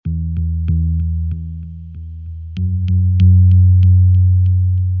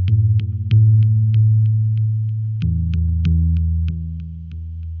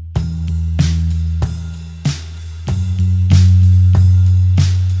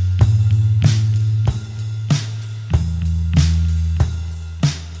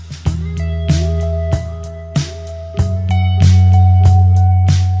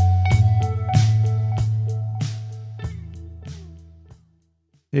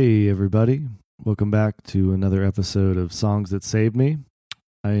Hey, everybody. Welcome back to another episode of Songs That Saved Me.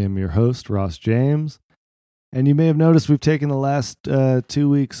 I am your host, Ross James. And you may have noticed we've taken the last 2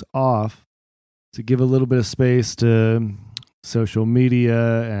 weeks off to give a little bit of space to social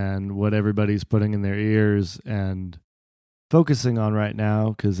media and what everybody's putting in their ears and focusing on right now,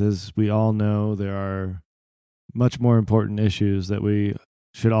 because as we all know, there are much more important issues that we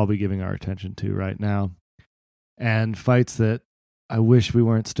should all be giving our attention to right now, and fights that I wish we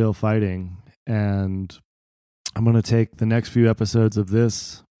weren't still fighting. And I'm going to take the next few episodes of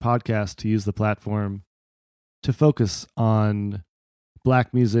this podcast to use the platform to focus on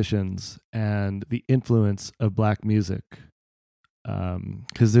Black musicians and the influence of Black music.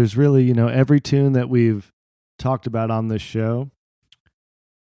 Because there's really, every tune that we've talked about on this show,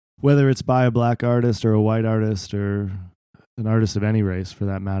 whether it's by a Black artist or a white artist or an artist of any race for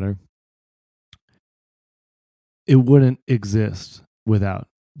that matter, it wouldn't exist without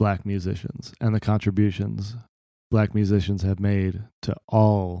Black musicians and the contributions Black musicians have made to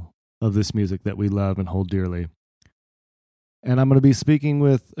all of this music that we love and hold dearly. And I'm going to be speaking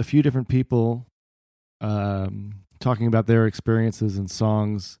with a few different people, talking about their experiences and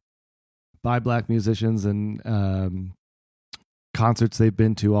songs by Black musicians and concerts they've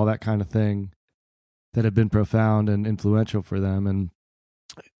been to, all that kind of thing, that have been profound and influential for them. And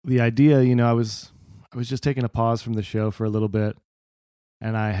the idea, I was just taking a pause from the show for a little bit,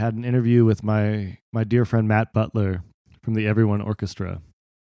 and I had an interview with my dear friend Matt Butler from the Everyone Orchestra.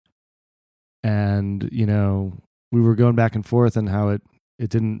 And, we were going back and forth and how it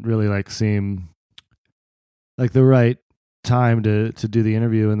didn't really seem like the right time to do the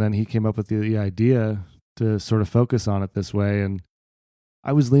interview. And then he came up with the idea to sort of focus on it this way. And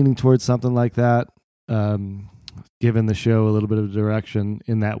I was leaning towards something like that, giving the show a little bit of direction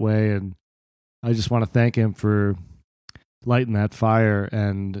in that way. And I just want to thank him for lighting that fire.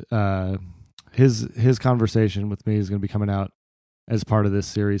 And his conversation with me is going to be coming out as part of this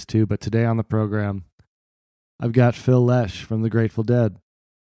series too. But today on the program, I've got Phil Lesh from the Grateful Dead.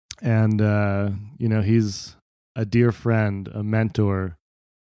 And, he's a dear friend, a mentor,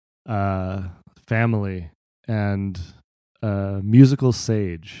 family, and musical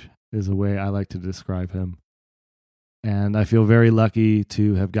sage is a way I like to describe him. And I feel very lucky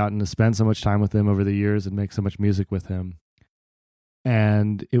to have gotten to spend so much time with him over the years and make so much music with him.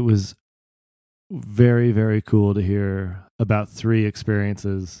 And it was very, very cool to hear about 3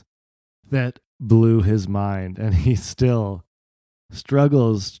 experiences that blew his mind. And he still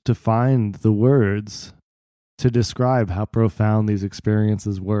struggles to find the words to describe how profound these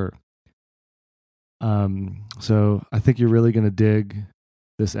experiences were. So I think you're really going to dig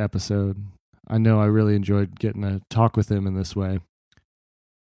this episode. I know I really enjoyed getting to talk with him in this way.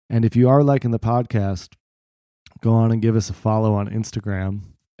 And if you are liking the podcast, go on and give us a follow on Instagram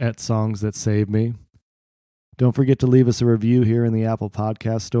at Songs That Save Me. Don't forget to leave us a review here in the Apple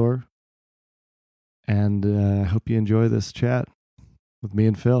Podcast Store. And I hope you enjoy this chat with me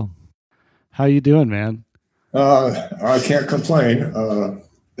and Phil. How you doing, man? I can't complain.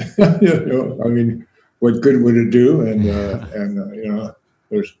 What good would it do? And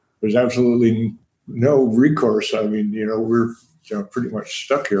there's absolutely no recourse. We're pretty much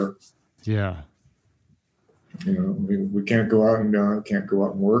stuck here. Yeah. We can't go out and work,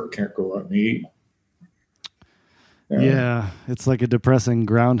 can't go out and eat. Yeah, it's like a depressing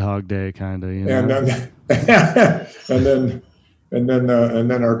Groundhog Day kind of. And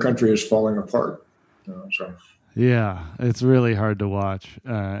then our country is falling apart. So. Yeah, it's really hard to watch,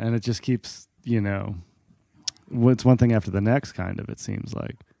 and it just keeps, it's one thing after the next, kind of. It seems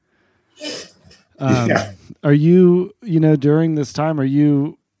like. Are you, during this time, are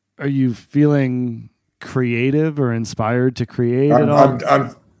you feeling creative or inspired to create at all?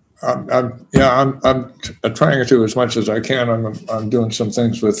 I'm trying to as much as I can. I'm doing some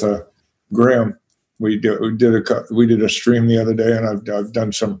things with Graham. We did a stream the other day, and I've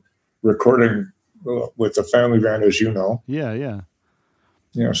done some recording with the family band, as you know. Yeah.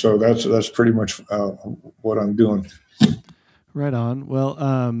 So that's pretty much what I'm doing. Right on. Well,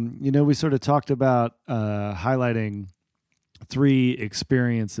 we sort of talked about highlighting 3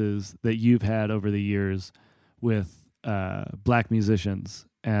 experiences that you've had over the years with Black musicians,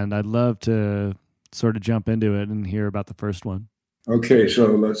 and I'd love to sort of jump into it and hear about the first one. Okay, so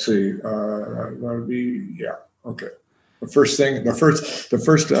let's see. Okay. The first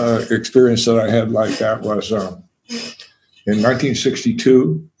experience that I had like that was in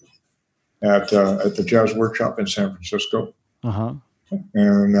 1962 at the Jazz Workshop in San Francisco. Uh-huh.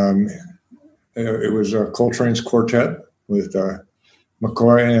 And it was Coltrane's quartet with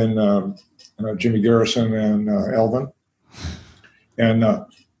McCoy and Jimmy Garrison and Elvin. And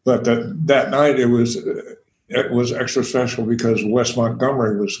but that night it was extra special because Wes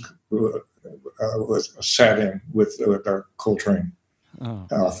Montgomery was sat in with Coltrane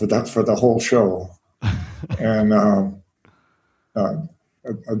for the whole show, and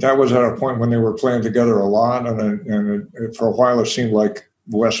that was at a point when they were playing together a lot, and for a while it seemed like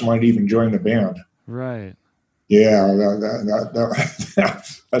Wes might even join the band. Right. Yeah,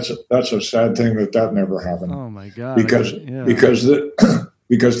 that's a sad thing that never happened. Oh my God! Because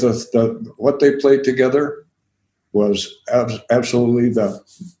what they played together was absolutely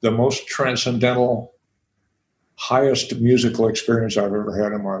the most transcendental, highest musical experience I've ever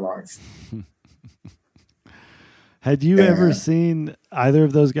had in my life. Had you ever seen either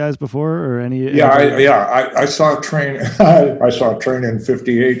of those guys before, or any? I saw Train. I saw Train in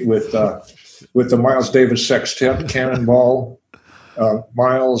 '58 with the Miles Davis Sextet, Cannonball,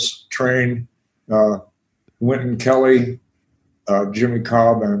 Miles, Train, Wynton Kelly, Jimmy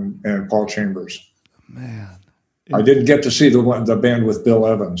Cobb, and Paul Chambers. Man, I didn't get to see the band with Bill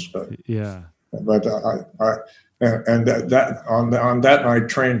Evans, but yeah. But that on that night,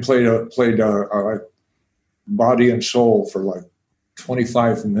 Train played Body and Soul for like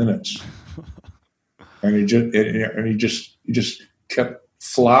 25 minutes, and he just kept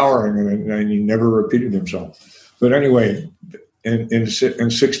flowering, and he never repeated himself. But anyway, in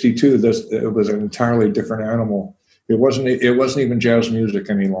 '62, it was an entirely different animal. It wasn't even jazz music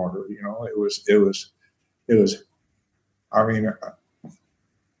any longer. You know, it was. I mean,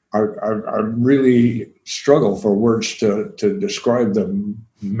 I really struggle for words to describe the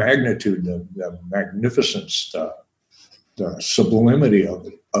magnitude, the magnificence, the sublimity of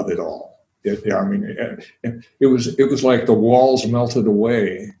it all. It was like the walls melted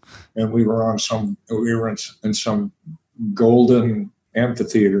away, and we were in some golden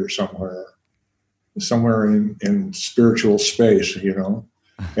amphitheater somewhere in spiritual space, you know.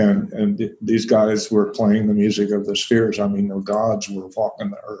 And these guys were playing the music of the spheres. I mean, the gods were walking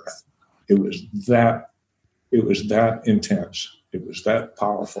the earth. It was that intense. It was that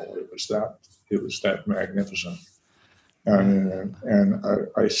powerful. It was that magnificent. And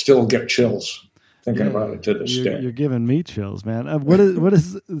I still get chills thinking about it to this day. You're giving me chills, man. What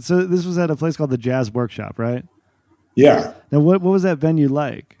is so? This was at a place called the Jazz Workshop, right? Yeah. Now, what was that venue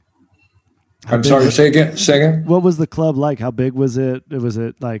like? I'm sorry, say again. What was the club like? How big was it? Was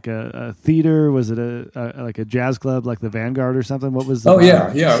it like a theater? Was it like a jazz club, like the Vanguard or something? What was?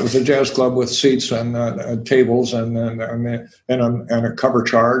 Yeah. It was a jazz club with seats and tables and a cover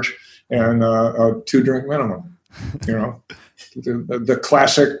charge and a 2-drink minimum. You know, the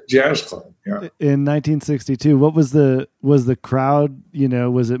classic jazz club. Yeah. In 1962, what was the crowd? You know,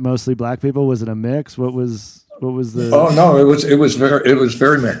 was it mostly black people? Was it a mix? What was the? Oh no, it was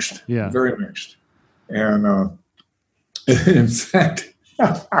very mixed. Yeah, very mixed. And in fact,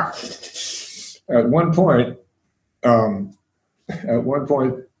 at one point, the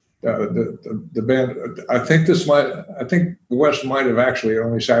band. I think Wes might have actually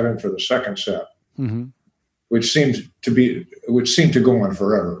only sat in for the second set, mm-hmm. which seemed to go on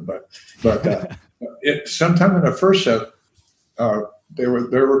forever. But sometime in the first set. They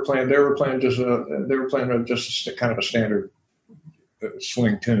were playing just a kind of a standard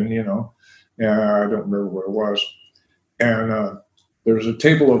swing tune, you know. I don't remember what it was. And there was a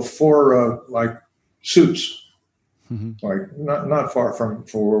table of 4 like suits, mm-hmm. like not far from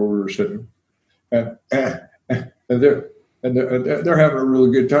where we were sitting, and they're having a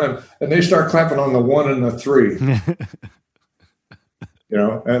really good time, and they start clapping on the 1 and the 3, you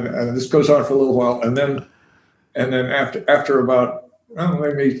know, and this goes on for a little while, and then after about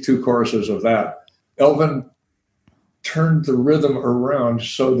maybe 2 choruses of that, Elvin turned the rhythm around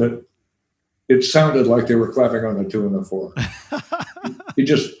so that it sounded like they were clapping on the 2 and the 4. he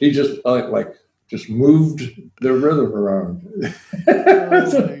just moved the rhythm around.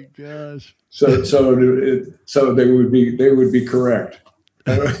 Oh my gosh! So they would be correct.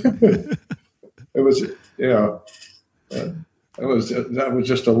 It was, you know, that was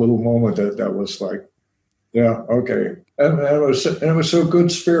just a little moment that was like. Yeah. Okay. And it was so good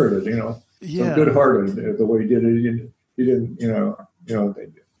spirited, you know, so good hearted the way he did it. He didn't, you know,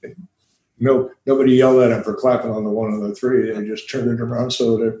 nobody yelled at him for clapping on the 1 and the 3. They just turned it around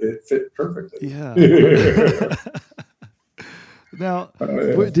so that it fit perfectly. Yeah. Now,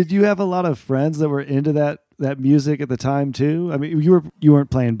 did you have a lot of friends that were into that music at the time too? I mean, you weren't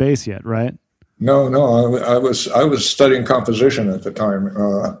playing bass yet, right? No, I was studying composition at the time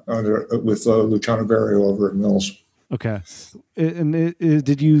with Luciano Berio over at Mills. Okay, and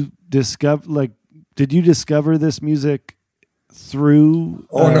did you discover this music through?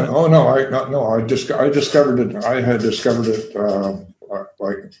 I discovered it. I had discovered it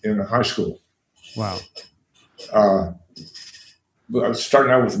like in high school. Wow. But I was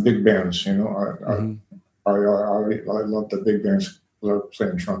starting out with big bands. You know, I loved the big bands. I was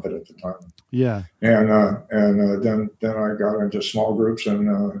playing trumpet at the time. Yeah. And then I got into small groups,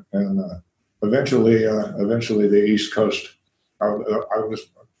 and eventually the East Coast. I was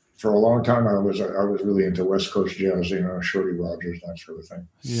for a long time. I was really into West Coast jazz. You know, Shorty Rogers, that sort of thing.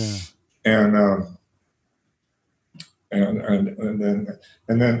 Yeah. And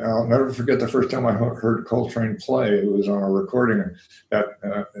then I'll never forget the first time I heard Coltrane play. It was on a recording that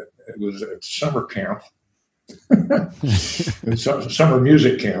it was at summer camp. Summer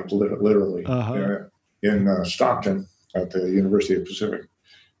music camp, literally, in Stockton at the University of Pacific,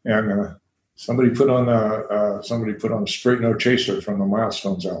 and somebody put on Straight No Chaser from the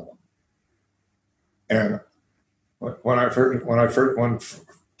Milestones album, and when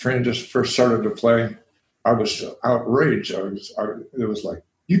Train just first started to play, I was outraged. It was like,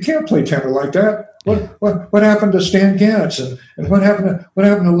 you can't play tenor like that. What happened to Stan Getz and what happened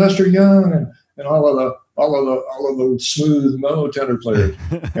to Lester Young and all of the smooth mellow tenor players,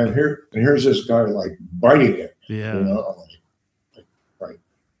 and here's this guy like biting it, yeah, you know, like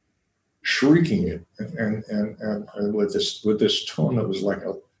shrieking it, and with this tone that was like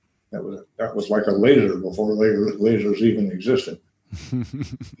a laser before lasers even existed,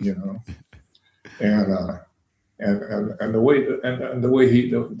 you know, and the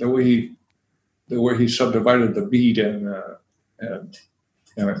way he subdivided the beat and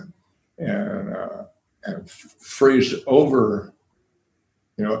phrased over,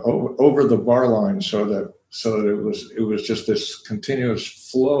 you know, over the bar line, so that it was just this continuous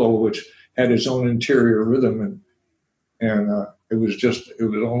flow which had its own interior rhythm, and it was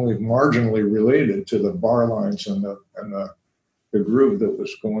only marginally related to the bar lines and the groove that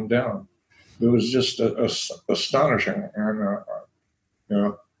was going down. It was just astonishing, and you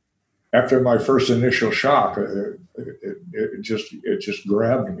know, after my first initial shock, it just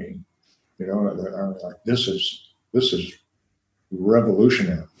grabbed me. You know, I'm like, this is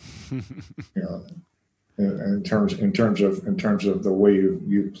revolutionary. You know, in terms of the way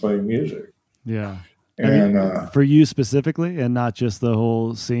you play music. Yeah. And for you specifically, and not just the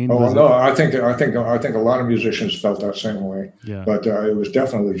whole scene. Oh no, I think a lot of musicians felt that same way. Yeah. But it was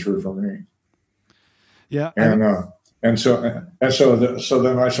definitely true for me. Yeah. And so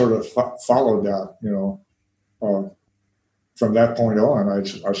then I sort of followed that. You know. From that point on, I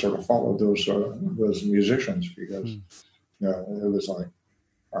sort of followed those musicians, because it was like,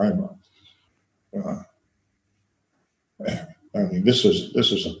 I mean, this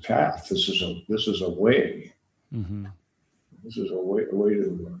is a path. This is a way. Mm-hmm. This is a way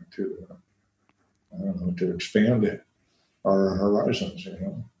to I don't know, to expand our horizons. You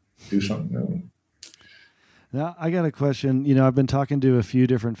know, do something new. Now, I got a question. You know, I've been talking to a few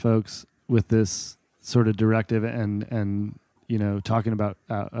different folks with this sort of directive, and you know, talking about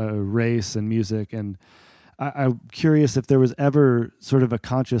race and music, and I'm curious if there was ever sort of a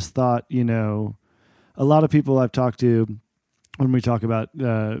conscious thought. You know, a lot of people I've talked to, when we talk about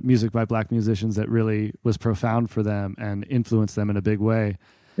music by Black musicians that really was profound for them and influenced them in a big way.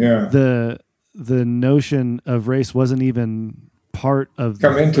 Yeah. The notion of race wasn't even part of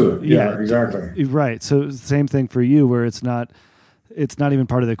come into it. Yeah, exactly. Right. So same thing for you, where it's not even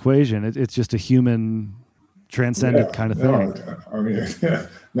part of the equation. It's just a human transcendent kind of thing. I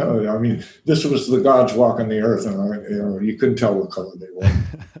mean, this was the gods walking the earth, and you couldn't tell what color they were.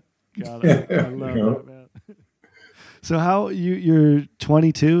 Got it. I love that, man. So how you're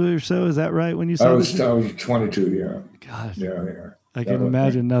 22 or so? Is that right? When you saw I was 22. Yeah. God. Yeah. I can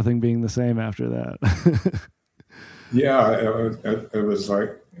imagine nothing being the same after that. Yeah, it was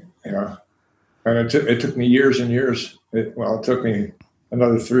like, yeah, and it took me years and years. It took me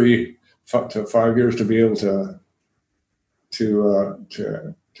another 3 to 5 years to be able to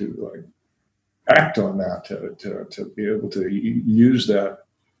like act on that, to be able to use that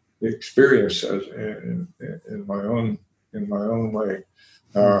experience as in my own way.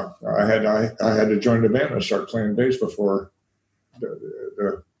 I had to join the band and start playing bass before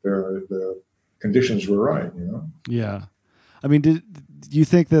the conditions were right, you know? Yeah. I mean, do you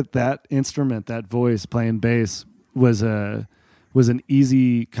think that instrument, that voice, playing bass, was an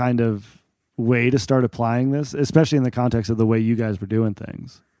easy kind of way to start applying this, especially in the context of the way you guys were doing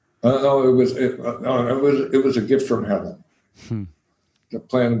things? No, it was a gift from heaven.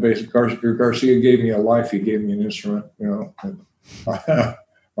 Playing the bass. Garcia gave me a life. He gave me an instrument, you know. And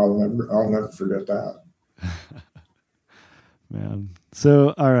I'll never forget that. Man.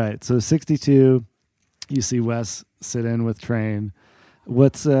 So, all right. So 62, you see Wes sit in with Train.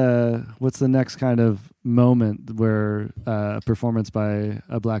 What's the next kind of moment where a performance by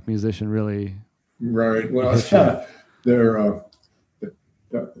a black musician really? Right. Well, they're.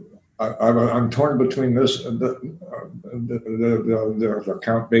 I'm torn between this the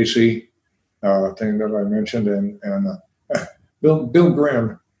Count Basie thing that I mentioned, and Bill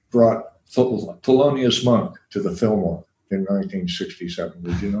Graham brought Thelonious Monk to the Fillmore in 1967.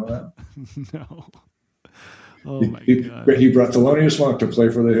 Did you know that? No. Oh my God. He brought Thelonious Monk to play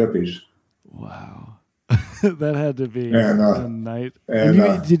for the Hippies. Wow. That had to be a night.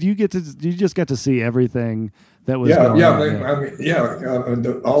 Did you just get to see everything that was going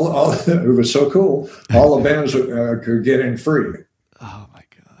on? All it was so cool. All the bands could get in free. Oh my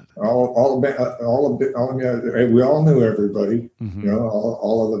God. We all knew everybody. Mm-hmm. You know,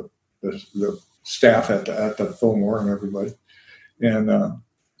 all of the staff at the Fillmore and everybody. And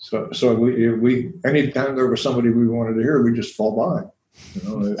so we anytime there was somebody we wanted to hear, we just fall by. You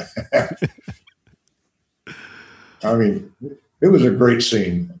know. I mean, it was a great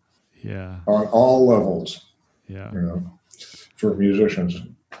scene. Yeah. On all levels. Yeah. You know, for musicians.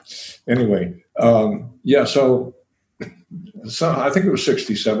 Anyway, So I think it was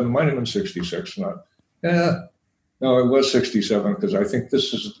 67. Might have been 66. No, it was 67 because I think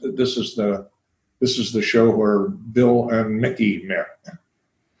this is the show where Bill and Mickey met.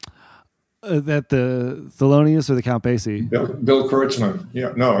 That the Thelonious or the Count Basie? Bill Kreutzmann.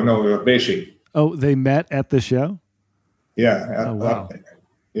 Yeah. No, Basie. Oh, they met at the show? Yeah. Oh, wow.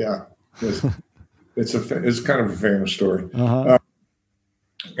 Yeah. It's kind of a famous story. Uh-huh.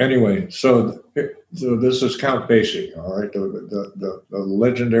 Anyway, so this is Count Basie, all right, the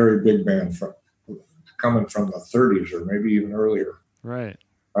legendary big band coming from the 30s or maybe even earlier. Right.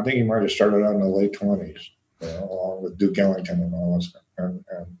 I think he might have started out in the late 20s, along with Duke Ellington and all this, and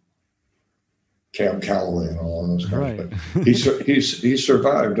Cam Calloway and all those guys. Right. But he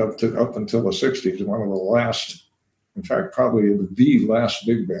survived up until the 60s. One of the last, in fact, probably the last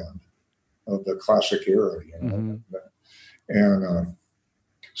big band of the classic era. You know? Mm-hmm. And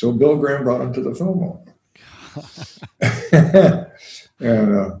so Bill Graham brought him to the Fillmore.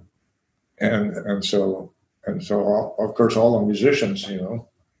 and so of course all the musicians, you know,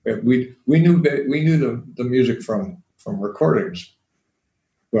 we knew the music from recordings,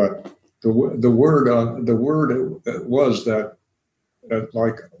 but the word was that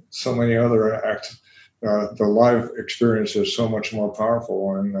like so many other acts, the live experience is so much more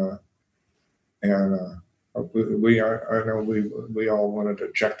powerful, and we all wanted to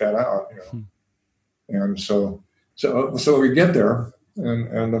check that out, you know. And so we get there,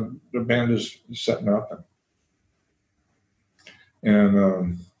 and the band is setting up,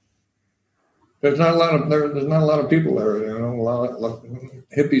 and there's not a lot of people there, you know. A lot of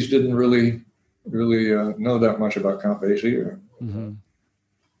hippies didn't really know that much about Count Basie, mm-hmm.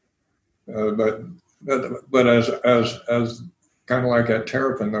 But as kind of like at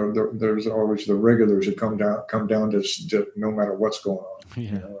Terrapin, there's always the regulars who come down to no matter what's going on. Yeah,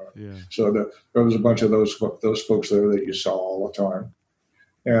 you know? yeah. So there was a bunch of those folks there that you saw all the time,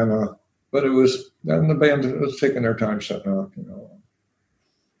 and but the band was taking their time setting up, you know,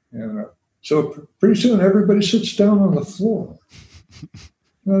 and so pretty soon everybody sits down on the floor.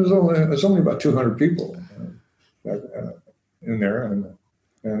 There's only about 200 people in there,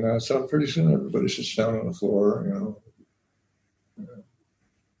 and so pretty soon everybody sits down on the floor, you know.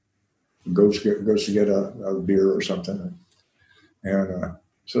 Goes to get a beer or something, and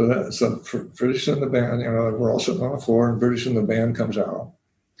so pretty soon the band, you know, we're all sitting on the floor, and pretty soon the band comes out.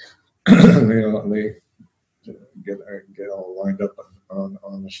 You know, and they get all lined up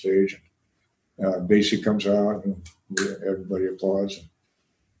on the stage, and Basie comes out, and everybody applauds.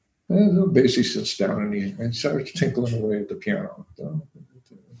 And Basie sits down and starts tinkling away at the piano, and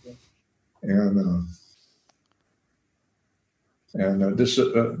this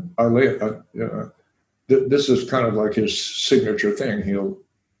is kind of like his signature thing. He'll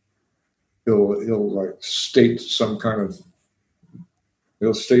like state some kind of.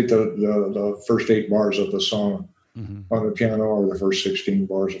 He'll state the first 8 bars of the song mm-hmm. on the piano, or the first 16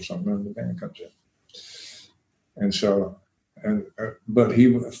 bars of something, and the band comes in. And so, but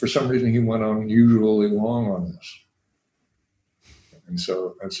for some reason he went unusually long on this. And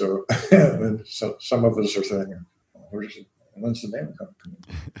so some of us are saying, when's the band coming?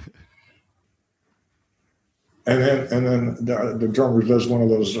 And then the drummer does one of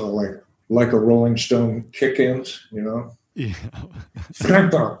those like a Rolling Stone kick-ins, you know. Yeah.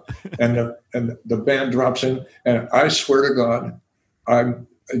 and the band drops in, and I swear to God,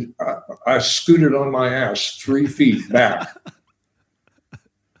 I scooted on my ass 3 feet back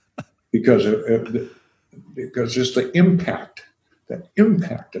because just the impact the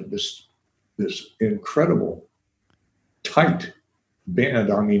impact of this incredible tight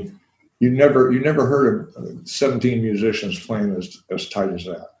band. I mean, you never heard of 17 musicians playing as tight as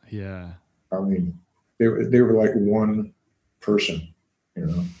that. Yeah. I mean, they were like one person, you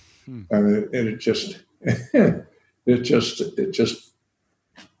know. And it just it just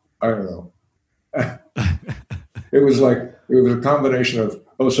I don't know. It was a combination of,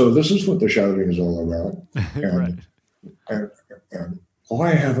 so this is what the shouting is all about, and right. and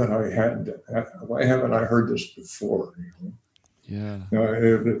why haven't I heard this before? You know? Yeah. No,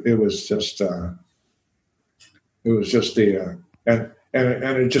 it was just the and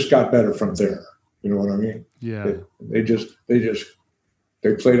it just got better from there. You know what I mean? Yeah.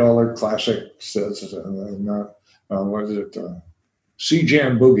 They played all their classics. What is it? Sea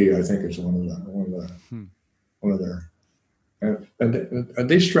Jam Boogie, I think, is one of their, and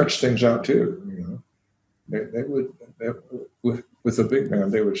they stretched things out too. You know, they would with a big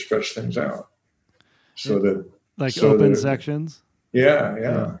band, they would stretch things out so that open sections.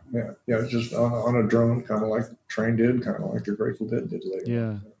 Yeah. Just on a drone, kind of like Train did, kind of like the Grateful Dead did later.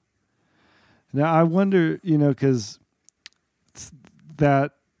 Yeah. Now I wonder, you know, because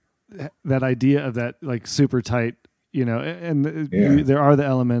that idea of that like super tight, you know, and there are the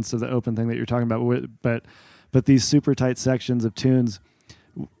elements of the open thing that you're talking about, but these super tight sections of tunes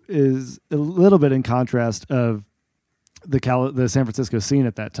is a little bit in contrast of the San Francisco scene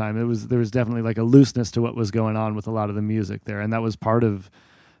at that time. There was definitely like a looseness to what was going on with a lot of the music there, and that was part of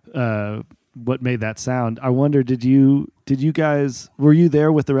what made that sound. I wonder, did you guys, were you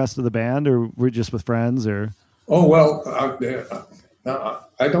there with the rest of the band, or were you just with friends, or? Oh well, I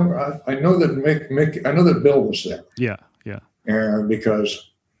know that Mick. I know that Bill was there. Yeah. And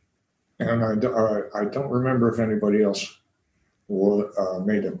I don't remember if anybody else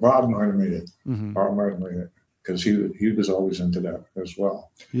made it. Bob might have made it. Mm-hmm. Bob might have made it because he was always into that as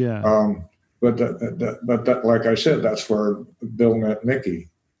well. Yeah. But that, like I said, that's where Bill met Mickey.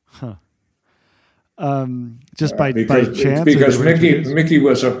 Huh. Just by chance, because Mickey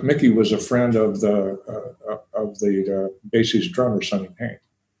was a friend of the Basie's drummer Sonny Payne.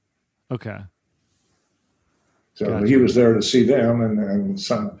 Okay. So gotcha. He was there to see them, and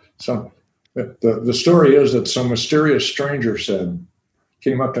the story is that some mysterious stranger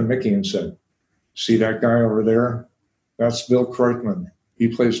came up to Mickey and said, "See that guy over there? That's Bill Kreutzmann. He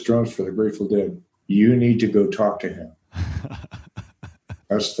plays drums for the Grateful Dead. You need to go talk to him."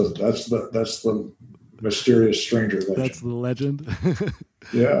 That's the mysterious stranger legend. That's the legend.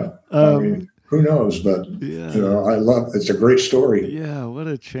 Yeah. I mean, who knows? But yeah. You know, it's a great story. Yeah, what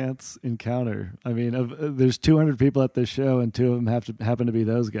a chance encounter. I mean, there's 200 people at this show, and two of them happen to be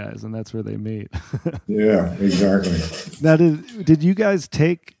those guys, and that's where they meet. Yeah, exactly. Now, did you guys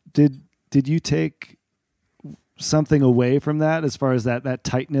take did you take something away from that as far as that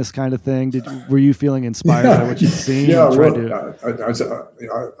tightness kind of thing? Were you feeling inspired by what you'd seen? Yeah, I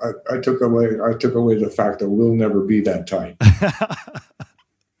took away the fact that we'll never be that tight.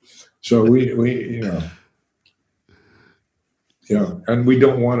 So we and we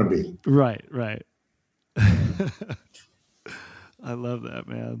don't want to be. Right. I love that,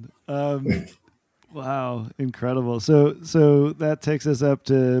 man. Wow, incredible. So that takes us up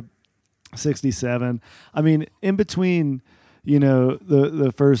to 67. I mean, in between, you know,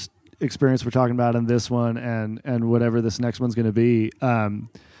 the first experience we're talking about in this one and whatever this next one's going to be,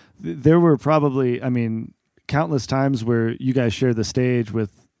 there were probably, I mean, countless times where you guys shared the stage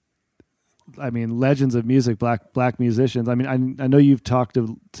with, I mean, legends of music, black musicians. I mean, I know you've talked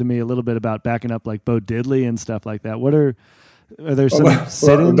to me a little bit about backing up like Bo Diddley and stuff like that. What are there some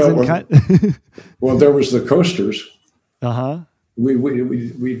sit-ins? Well, there was the Coasters. Uh-huh. We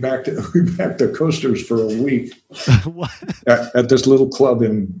backed the Coasters for a week at this little club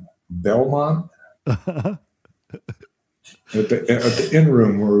in Belmont. At the Inn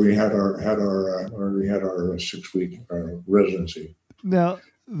Room where we had our 6-week residency. Now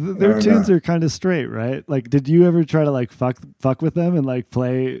their tunes are kind of straight, right? Like, did you ever try to like fuck with them and like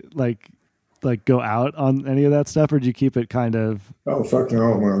play like go out on any of that stuff, or did you keep it kind of? Oh fuck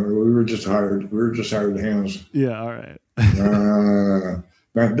no, man. We were just hired hands. Yeah, all right. No.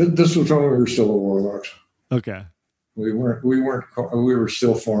 Man, this was when we were still at Warlocks. Okay. We were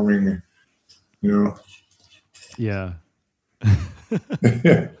still forming, you know. Yeah.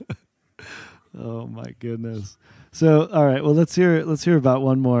 Oh my goodness. So, all right. Well, let's hear about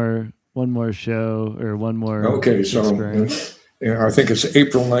one more show or one more. Okay, so I think it's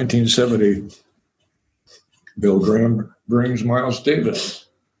April 1970. Bill Graham brings Miles Davis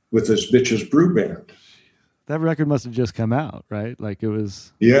with his Bitches Brew Band. That record must have just come out, right? Like it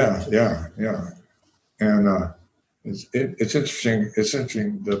was. Yeah. And it's interesting. It's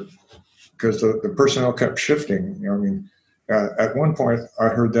interesting because the personnel kept shifting. I mean, at one point, I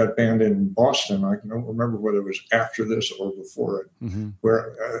heard that band in Boston. I don't remember whether it was after this or before it, Mm-hmm.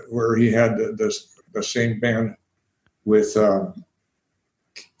 where he had the same band with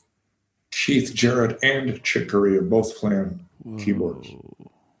Keith Jarrett and Chick Corea both playing keyboards.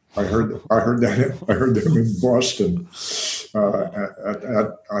 I heard them in Boston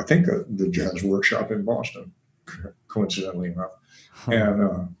at I think the Jazz Workshop in Boston, coincidentally enough,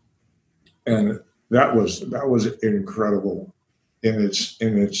 and that was incredible in its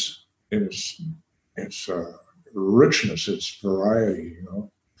richness, its variety,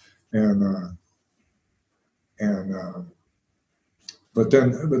 but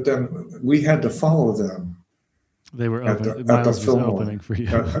then we had to follow them. They were at open. the Miles was Fillmore. opening for you.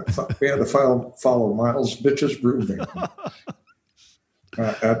 We had to follow Miles Bitches Brew Band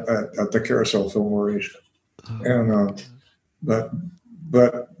at the Carousel Fillmore East, and but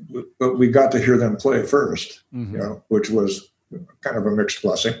we got to hear them play first, Mm-hmm. which was kind of a mixed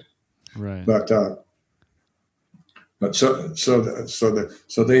blessing. Right. But they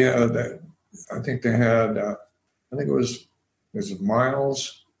had, I think they had, I think it was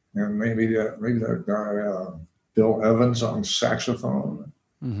Miles and maybe that guy Bill Evans on saxophone,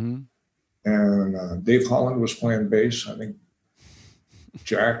 Mm-hmm. and Dave Holland was playing bass. I think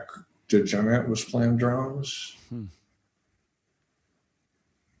Jack DeJohnette was playing drums.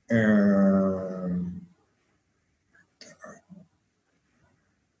 And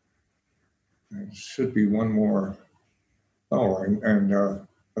there should be one more. Oh, and I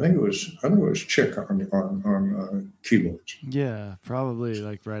think it was Chick on keyboards. Yeah, probably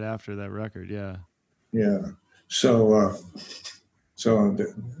like right after that record. Yeah. Yeah. So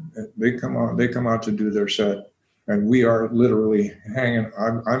they come out to do their set, and we are literally hanging.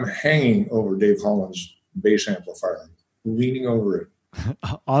 I'm hanging over Dave Holland's bass amplifier, leaning over it.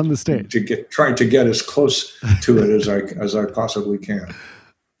 On the stage, trying to get as close to it as I possibly can,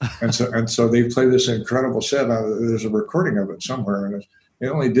 and so they play this incredible set. There's a recording of it somewhere, and they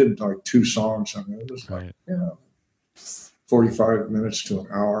only did like 2 songs. I mean, it was like 45 minutes to an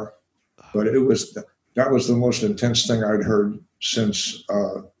hour, but that was the most intense thing I'd heard since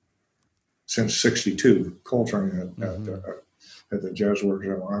 '62. Coltrane at the Jazz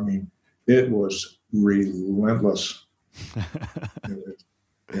Workshop. I mean, it was relentless. It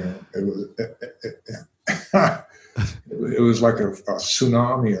was like a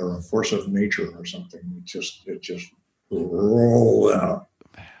tsunami or a force of nature or something. It just rolled out.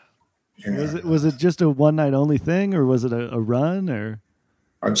 Was it just a one night only thing, or was it a run? Or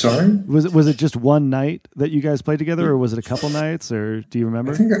I'm sorry, was it just one night that you guys played together, or was it a couple nights, or do you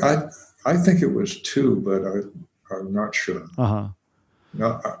remember? I think it was 2, but I'm not sure. No,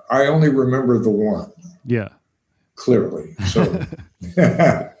 I only remember the one. Yeah. Clearly. So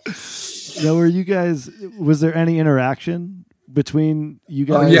now, was there any interaction between you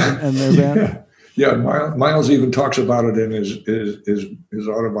guys and their band? Yeah. Miles even talks about it in his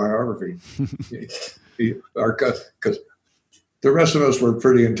autobiography. Because the rest of us were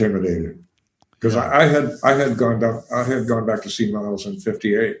pretty intimidated. Because I had gone back to see Miles in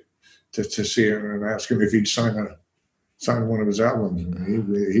 '58 to see him and ask him if he'd sign one of his albums,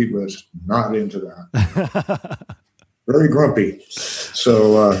 and he was not into that. Very grumpy.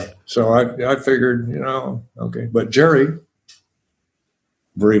 So I figured, okay. But Jerry,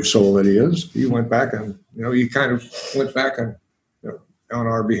 brave soul that he is, he went back and he kind of went back and on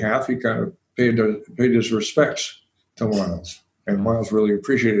our behalf, he kind of paid his respects to Miles, and Miles really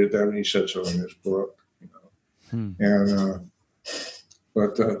appreciated that, and he said so in his book. And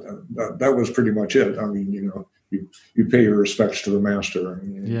but that was pretty much it. I mean, you pay your respects to the master,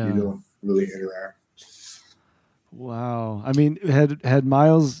 and you don't really interact. Wow. I mean, had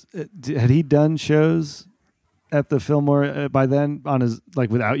Miles, had he done shows at the Fillmore by then on his, like,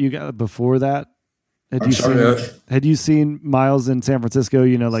 without you guys before that? Had you seen Miles in San Francisco,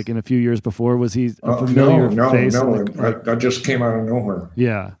 like in a few years before? Was he a familiar face? No. That just came out of nowhere.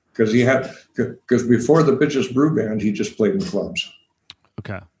 Yeah. Because before the Bitches Brew Band, he just played in clubs.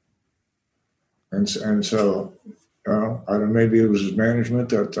 Okay. And so, I don't know, maybe it was his management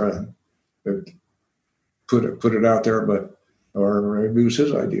that put it out there, or maybe it was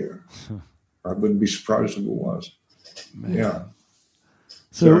his idea. I wouldn't be surprised if it was. Man. Yeah.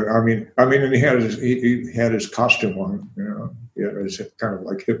 So I mean, and he had his costume on. He had his kind of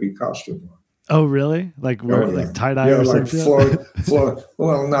like hippie costume on. Oh, really? Like like tie dye or something? Floyd.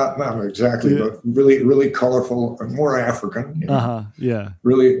 Well, not exactly, but really, really colorful and more African. Yeah.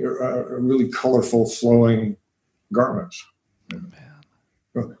 Really, really colorful, flowing garments. Man.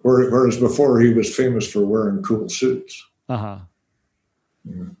 Whereas before he was famous for wearing cool suits. Uh-huh.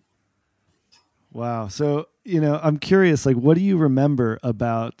 Yeah. Wow. So, I'm curious, like, what do you remember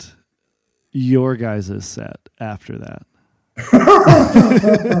about your guys' set after that?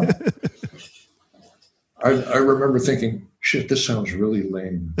 I remember thinking, shit, this sounds really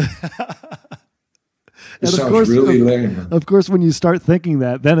lame. This And sounds really lame. Of course, when you start thinking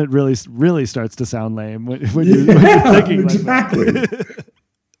that, then it really, really starts to sound lame when you're thinking exactly. like that.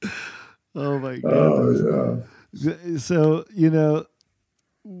 Oh my goodness. Oh, yeah. So,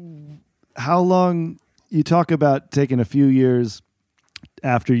 how long, you talk about taking a few years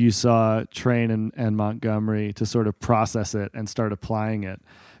after you saw Train and Montgomery to sort of process it and start applying it.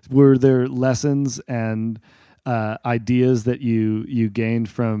 Were there lessons and ideas that you gained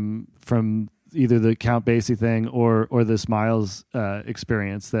from either the Count Basie thing or this Miles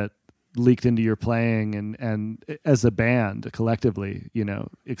experience that leaked into your playing and as a band collectively,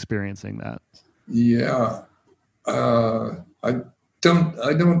 experiencing that? Yeah. I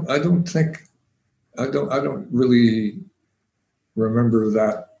don't really remember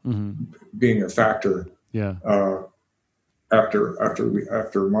that being a factor. Yeah.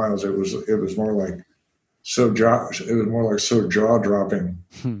 After Miles, it was more like so jaw dropping.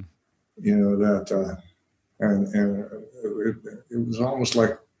 That and it was almost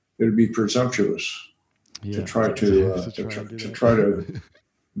like it'd be presumptuous to try to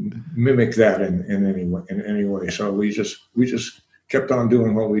mimic that in any way. So we just kept on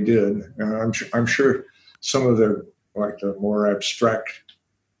doing what we did, and I'm sure some of the more abstract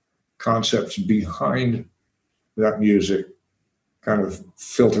concepts behind that music kind of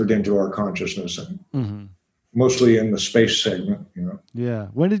filtered into our consciousness, and mostly in the space segment. Yeah.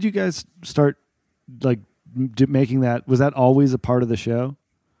 When did you guys start making that? Was that always a part of the show?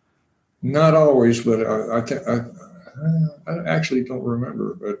 Not always, but I actually don't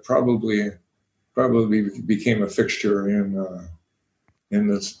remember, but probably became a fixture in the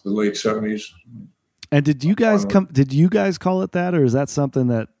late 70s. And did you guys did you guys call it that, or is that something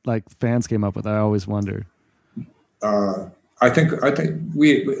that fans came up with? I always wondered. I think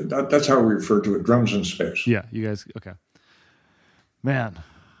that's how we refer to it, drums in space. Yeah, you guys, okay. Man,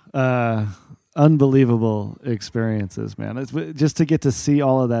 unbelievable experiences, man. It's just to get to see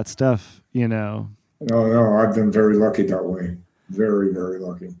all of that stuff, No, I've been very lucky that way. Very, very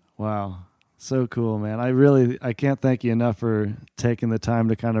lucky. Wow. So cool, man. I can't thank you enough for taking the time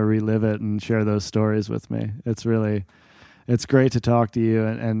to kind of relive it and share those stories with me. It's great to talk to you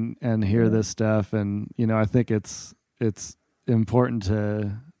and hear this stuff. And, I think it's important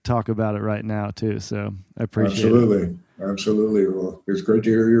to talk about it right now too. So I appreciate it. Absolutely. Well, it's great to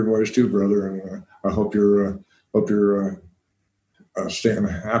hear your voice too, brother. And I hope you're staying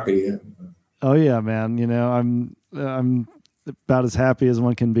happy. Oh yeah, man. I'm about as happy as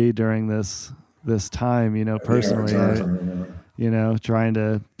one can be during this time, personally. Yeah, exactly. Trying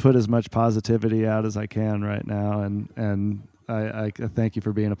to put as much positivity out as I can right now. And I thank you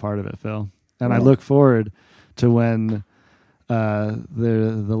for being a part of it, Phil. And I look forward to when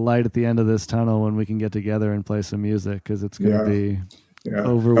the light at the end of this tunnel, when we can get together and play some music, because it's going to be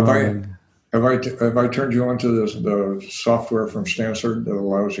overwhelming. Have I turned you on to the software from Stanford that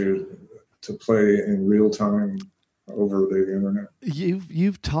allows you to play in real time over the internet?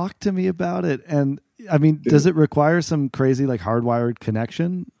 You've talked to me about it, and I mean, does it require some crazy hardwired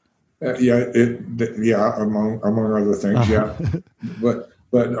connection? Among other things, yeah. But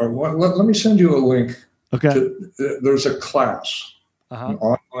let me send you a link. Okay. There's a class, an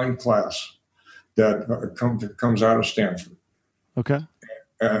online class that comes out of Stanford. Okay.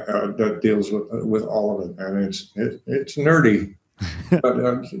 That deals with all of it, and it's nerdy.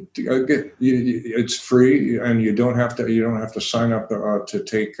 But it's free, and you don't have to sign up to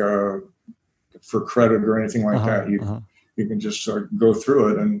take for credit or anything like that. You can just go through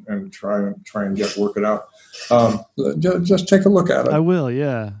it and try and work it out. Just take a look at it. I will,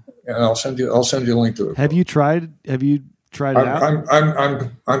 yeah. And I'll send you a link to it. Have you tried it out?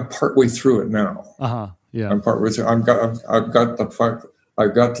 I'm partway through it now. Yeah. I'm partway through. I've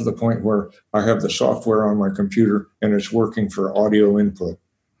got to the point where I have the software on my computer and it's working for audio input.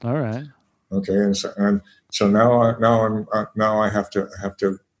 All right. Okay, and so now I have to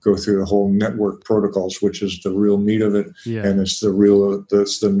go through the whole network protocols, which is the real meat of it, and that's the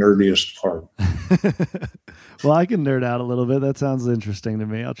nerdiest part. Well, I can nerd out a little bit. That sounds interesting to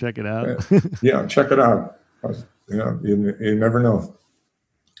me. I'll check it out. Yeah, check it out. You never know.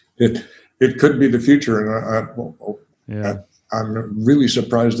 It could be the future, and I'm really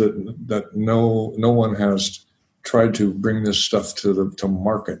surprised that no one has tried to bring this stuff to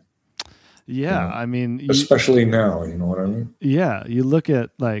market. Yeah, I mean, especially now, you know what I mean? Yeah, you look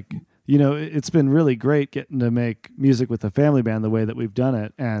at like, it's been really great getting to make music with the family band the way that we've done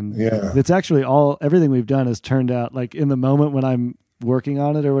it, and it's actually everything we've done has turned out like in the moment when I'm working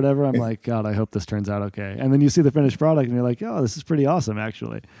on it or whatever, I'm like, God, I hope this turns out okay. And then you see the finished product and you're like, oh, this is pretty awesome,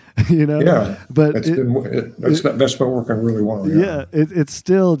 actually. Yeah, but that's been working really well. Yeah, it's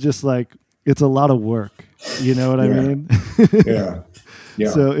still just like it's a lot of work. You know what I mean? Yeah.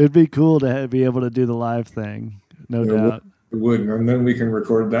 So it'd be cool to be able to do the live thing, no doubt. It would, and then we can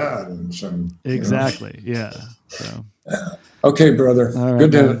record that and some. Exactly. Yeah. So. Okay, brother. All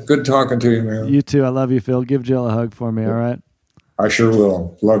right, good talking to you, man. You too. I love you, Phil. Give Jill a hug for me. All right. I sure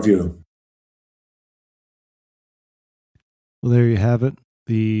will. Love you. Well, there you have it.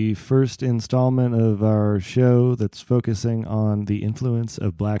 The first installment of our show that's focusing on the influence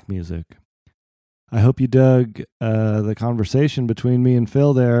of black music. I hope you dug the conversation between me and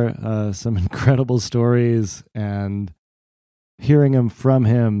Phil there. Some incredible stories, and hearing them from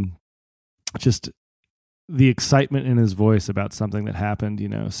him, just the excitement in his voice about something that happened,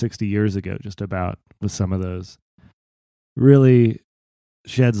 60 years ago, just about with some of those, really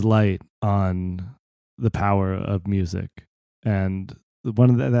sheds light on the power of music. And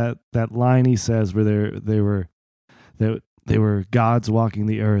one of that line he says where they were gods walking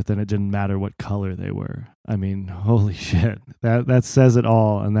the earth and it didn't matter what color they were. I mean, holy shit. That says it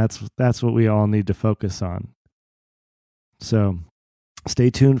all, and that's what we all need to focus on. So stay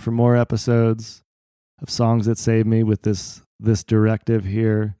tuned for more episodes of Songs That Save Me with this directive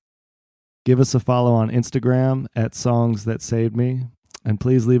here. Give us a follow on Instagram at Songs That Saved Me, and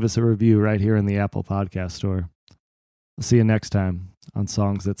please leave us a review right here in the Apple Podcast Store. I'll see you next time on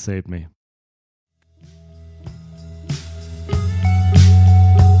Songs That Saved Me.